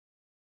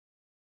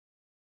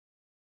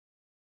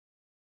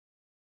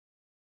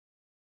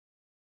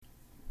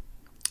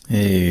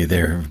Hey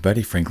there,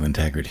 everybody. Franklin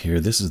Taggart here.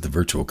 This is the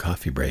virtual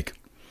coffee break.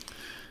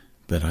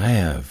 But I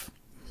have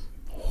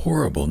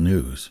horrible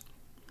news.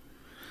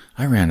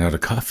 I ran out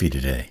of coffee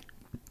today,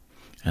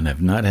 and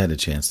I've not had a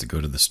chance to go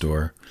to the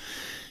store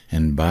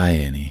and buy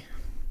any.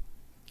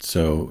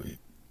 So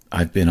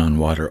I've been on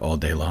water all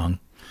day long.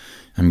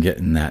 I'm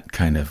getting that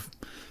kind of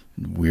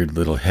weird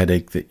little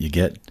headache that you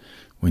get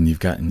when you've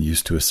gotten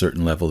used to a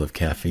certain level of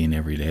caffeine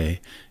every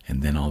day,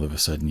 and then all of a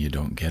sudden you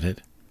don't get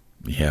it.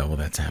 Yeah, well,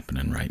 that's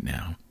happening right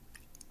now.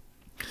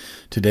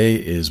 Today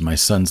is my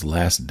son's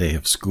last day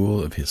of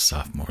school of his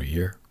sophomore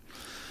year,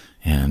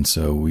 and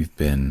so we've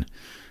been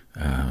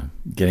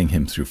getting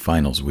him through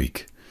finals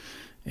week,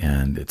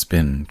 and it's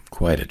been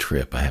quite a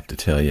trip, I have to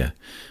tell you,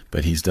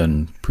 but he's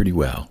done pretty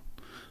well.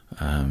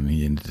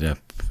 He ended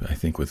up, I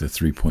think, with a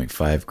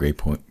 3.5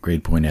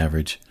 grade point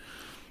average.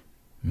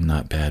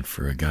 Not bad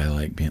for a guy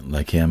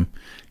like him.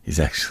 He's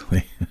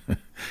actually,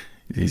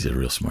 he's a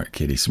real smart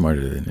kid. He's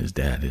smarter than his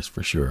dad is,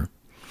 for sure.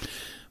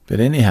 But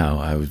anyhow,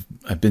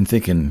 I've been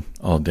thinking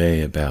all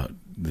day about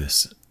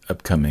this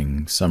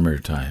upcoming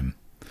summertime.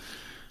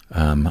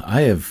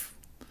 I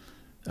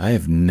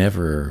have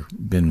never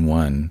been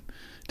one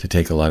to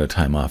take a lot of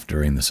time off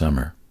during the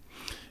summer,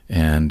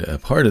 and a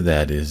part of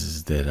that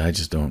is that I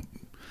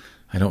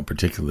don't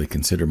particularly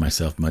consider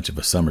myself much of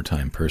a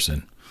summertime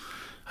person.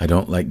 I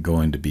don't like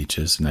going to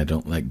beaches, and I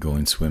don't like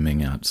going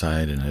swimming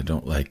outside, and I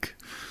don't like,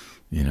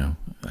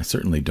 I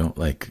certainly don't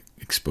like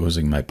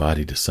exposing my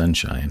body to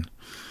sunshine.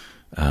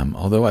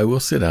 Although I will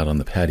sit out on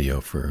the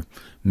patio for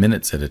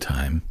minutes at a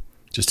time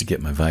just to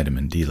get my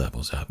vitamin D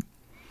levels up.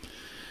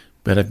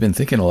 But I've been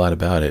thinking a lot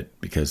about it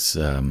because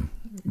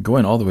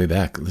going all the way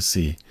back, let's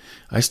see,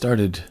 I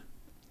started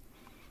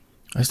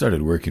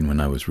working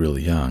when I was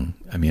really young.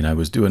 I mean, I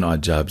was doing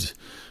odd jobs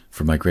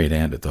for my great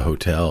aunt at the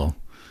hotel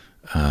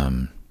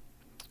as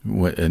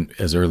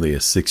early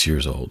as 6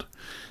 years old.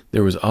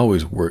 There was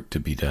always work to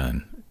be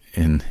done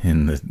in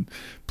the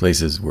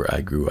places where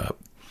I grew up.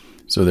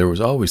 So there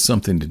was always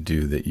something to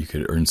do that you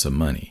could earn some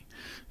money.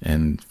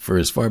 And for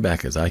as far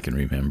back as I can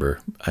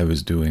remember, I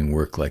was doing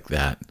work like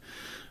that.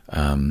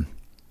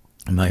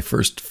 My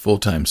first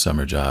full-time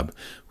summer job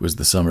was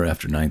the summer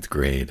after ninth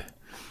grade.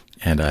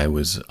 And I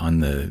was on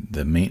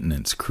the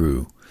maintenance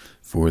crew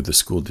for the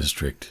school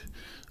district.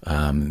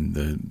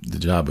 The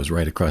job was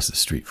right across the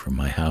street from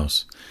my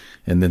house.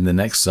 And then the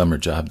next summer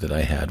job that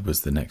I had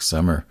was the next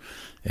summer.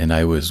 And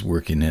I was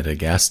working at a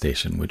gas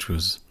station, which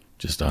was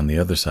just on the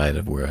other side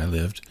of where I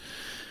lived.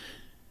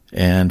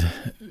 And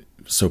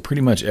so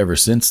pretty much ever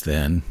since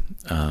then,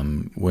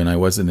 when I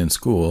wasn't in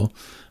school,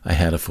 I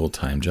had a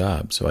full-time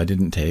job. So I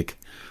didn't take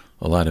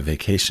a lot of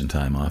vacation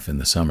time off in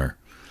the summer.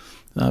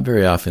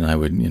 Very often I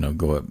would,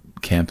 go up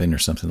camping or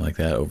something like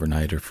that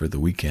overnight or for the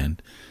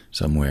weekend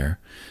somewhere.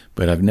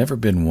 But I've never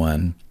been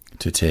one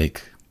to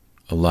take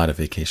a lot of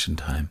vacation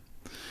time.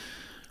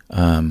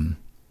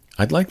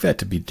 I'd like that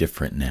to be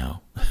different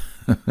now.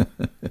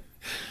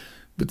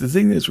 But the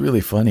thing that's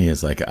really funny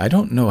is, I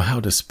don't know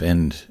how to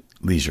spend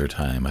leisure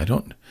time. I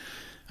don't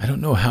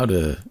know how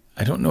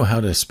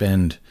to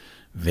spend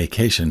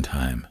vacation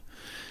time.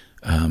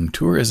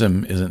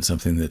 Tourism isn't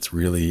something that's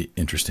really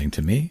interesting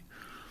to me.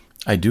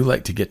 I do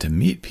like to get to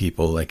meet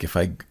people. Like if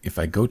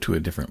I go to a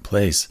different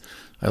place,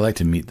 I like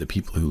to meet the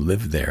people who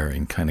live there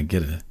and kind of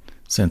get a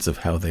sense of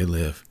how they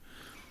live.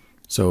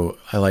 So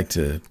I like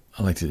to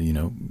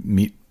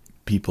meet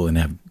people and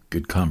have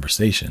good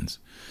conversations.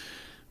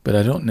 But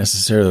I don't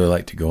necessarily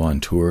like to go on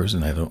tours,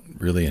 and I don't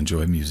really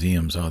enjoy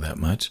museums all that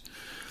much.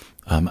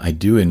 I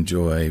do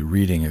enjoy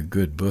reading a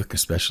good book,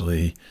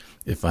 especially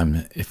if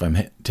I'm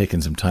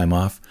taking some time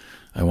off.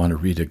 I want to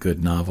read a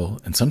good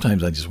novel, and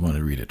sometimes I just want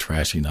to read a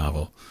trashy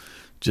novel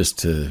just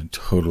to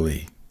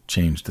totally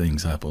change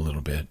things up a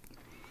little bit.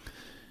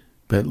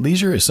 But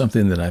leisure is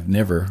something that I've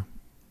never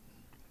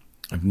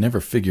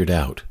figured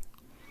out.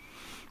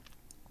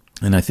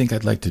 And I think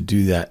I'd like to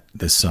do that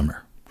this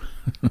summer.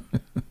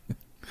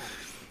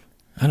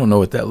 I don't know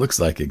what that looks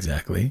like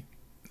exactly,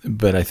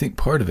 but I think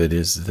part of it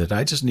is that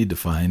I just need to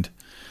find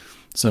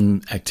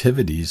some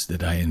activities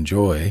that I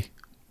enjoy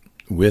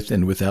with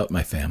and without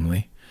my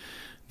family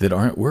that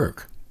aren't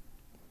work,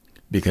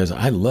 because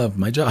I love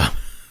my job.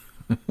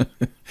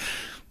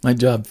 My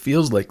job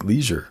feels like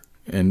leisure,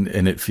 and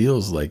it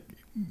feels like,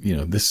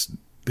 this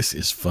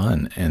is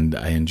fun, and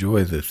I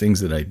enjoy the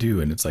things that I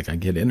do, and it's like I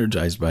get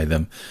energized by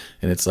them,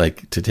 and it's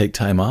like to take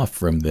time off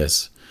from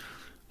this,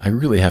 I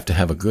really have to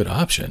have a good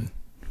option,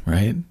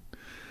 right?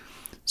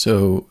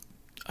 So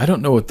I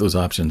don't know what those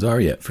options are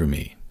yet for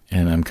me,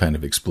 and I'm kind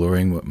of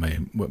exploring what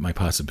my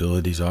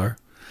possibilities are.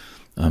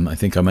 I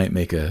think I might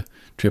make a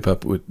trip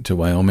up to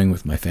Wyoming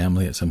with my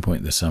family at some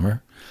point this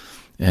summer.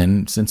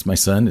 And since my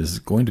son is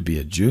going to be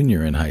a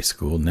junior in high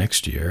school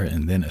next year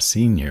and then a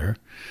senior,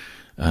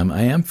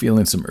 I am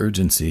feeling some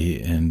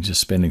urgency in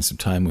just spending some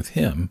time with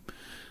him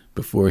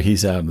before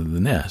he's out of the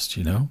nest,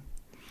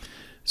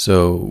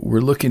 So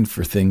we're looking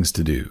for things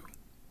to do.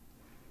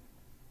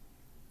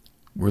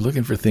 We're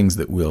looking for things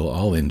that we'll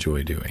all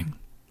enjoy doing.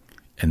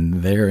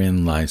 And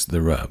therein lies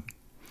the rub.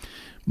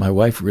 My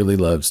wife really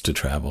loves to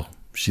travel.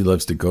 She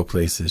loves to go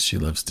places. She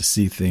loves to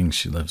see things.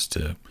 She loves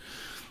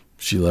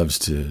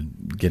to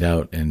get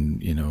out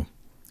and,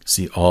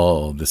 see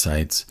all the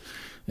sights.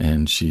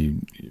 And she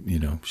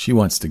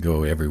wants to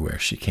go everywhere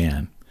she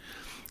can.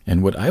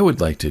 And what I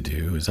would like to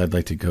do is I'd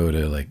like to go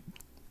to, like,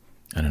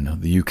 I don't know,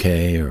 the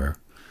UK, or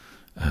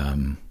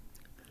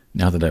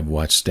now that I've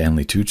watched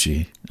Stanley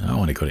Tucci, I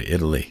want to go to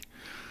Italy.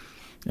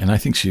 And I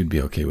think she'd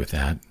be okay with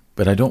that.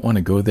 But I don't want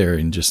to go there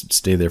and just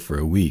stay there for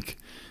a week,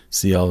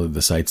 see all of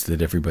the sights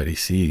that everybody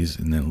sees,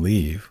 and then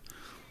leave.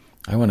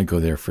 I want to go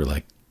there for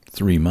like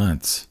 3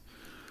 months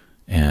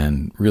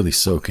and really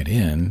soak it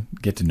in,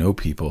 get to know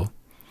people,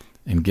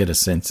 and get a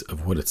sense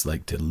of what it's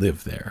like to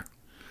live there.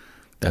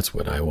 That's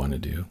what I want to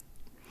do.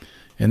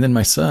 And then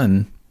my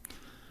son,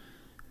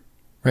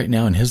 right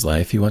now in his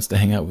life, he wants to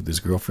hang out with his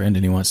girlfriend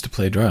and he wants to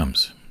play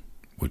drums,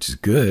 which is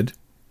good.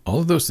 All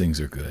of those things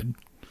are good.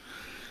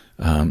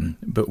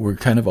 But we're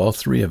kind of all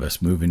three of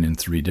us moving in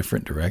 3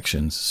 different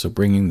directions. So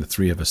bringing the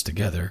 3 of us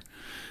together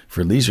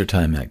for leisure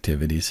time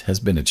activities has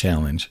been a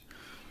challenge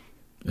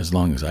as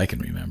long as I can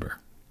remember.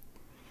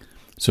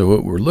 So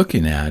what we're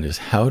looking at is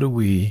how do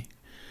we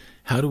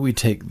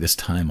take this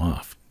time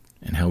off,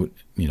 and how,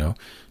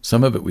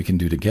 some of it we can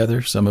do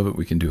together, some of it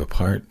we can do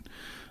apart.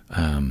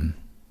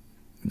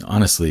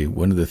 Honestly,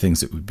 one of the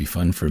things that would be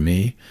fun for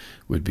me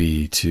would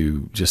be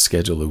to just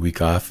schedule a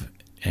week off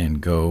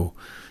and go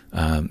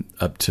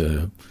up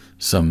to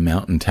some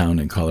mountain town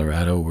in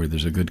Colorado where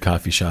there's a good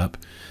coffee shop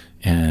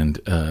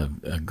and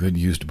a good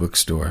used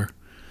bookstore.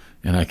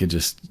 And I could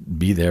just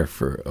be there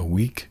for a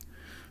week,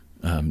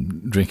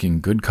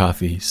 drinking good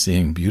coffee,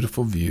 seeing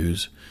beautiful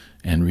views,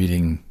 and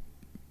reading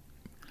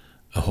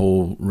a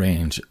whole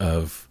range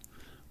of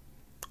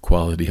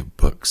quality of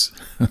books.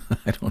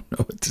 I don't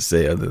know what to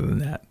say other than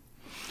that.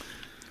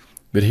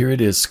 But here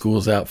it is,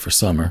 school's out for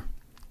summer.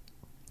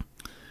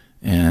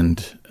 And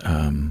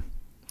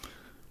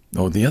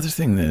the other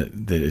thing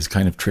that is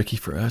kind of tricky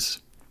for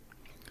us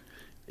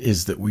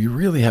is that we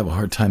really have a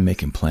hard time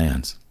making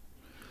plans.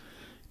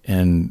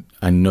 And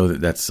I know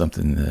that that's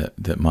something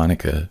that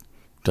Monica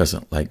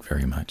doesn't like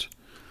very much.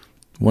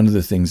 One of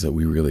the things that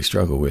we really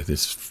struggle with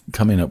is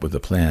coming up with a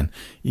plan.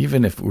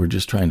 Even if we're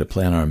just trying to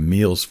plan our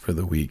meals for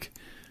the week,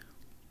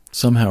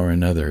 somehow or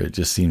another, it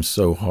just seems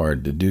so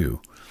hard to do.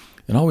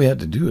 And all we have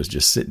to do is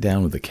just sit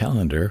down with a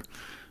calendar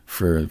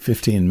for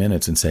 15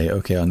 minutes and say,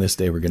 okay, on this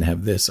day we're going to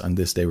have this, on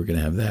this day we're going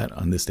to have that,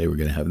 on this day we're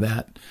going to have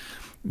that.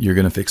 You're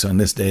going to fix on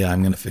this day,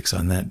 I'm going to fix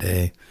on that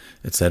day,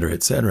 etc.,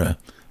 etc.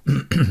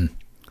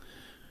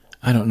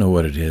 I don't know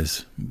what it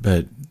is,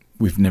 but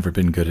we've never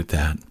been good at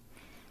that.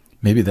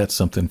 Maybe that's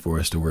something for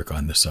us to work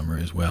on this summer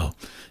as well,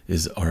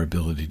 is our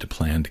ability to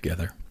plan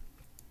together.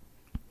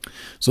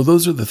 So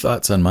those are the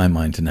thoughts on my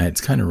mind tonight.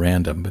 It's kind of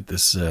random, but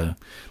this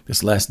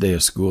last day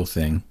of school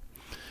thing,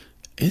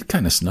 it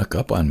kind of snuck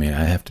up on me,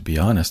 I have to be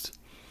honest.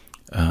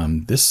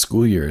 This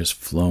school year has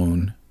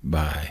flown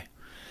by,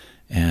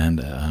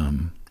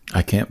 and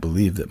I can't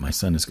believe that my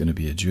son is going to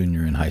be a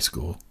junior in high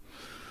school.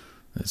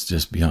 That's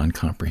just beyond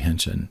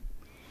comprehension.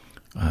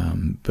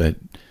 But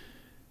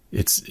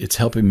it's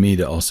helping me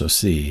to also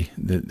see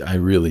that I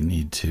really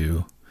need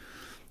to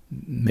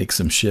make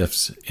some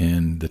shifts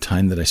in the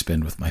time that I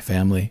spend with my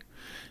family,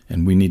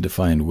 and we need to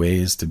find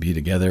ways to be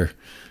together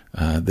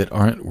that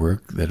aren't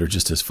work, that are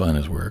just as fun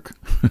as work.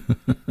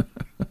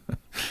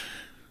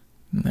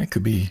 That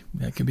could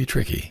be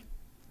tricky.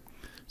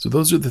 So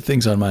those are the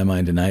things on my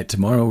mind tonight.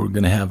 Tomorrow we're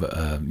going to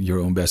have Your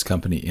Own Best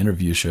Company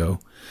interview show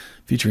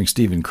featuring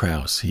Stephen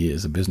Krause. He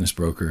is a business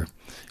broker,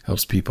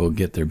 helps people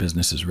get their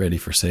businesses ready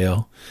for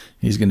sale.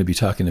 He's going to be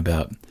talking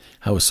about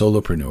how a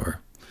solopreneur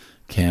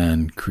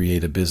can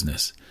create a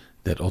business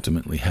that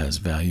ultimately has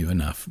value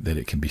enough that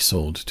it can be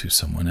sold to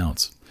someone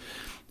else.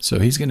 So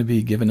he's going to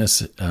be giving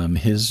us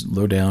his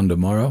lowdown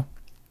tomorrow.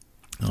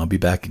 I'll be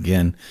back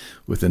again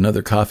with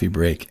another coffee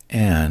break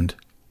and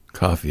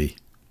coffee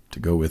to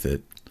go with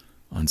it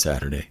on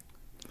Saturday.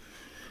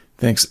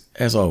 Thanks,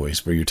 as always,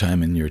 for your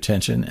time and your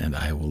attention, and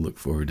I will look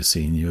forward to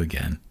seeing you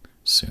again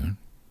soon.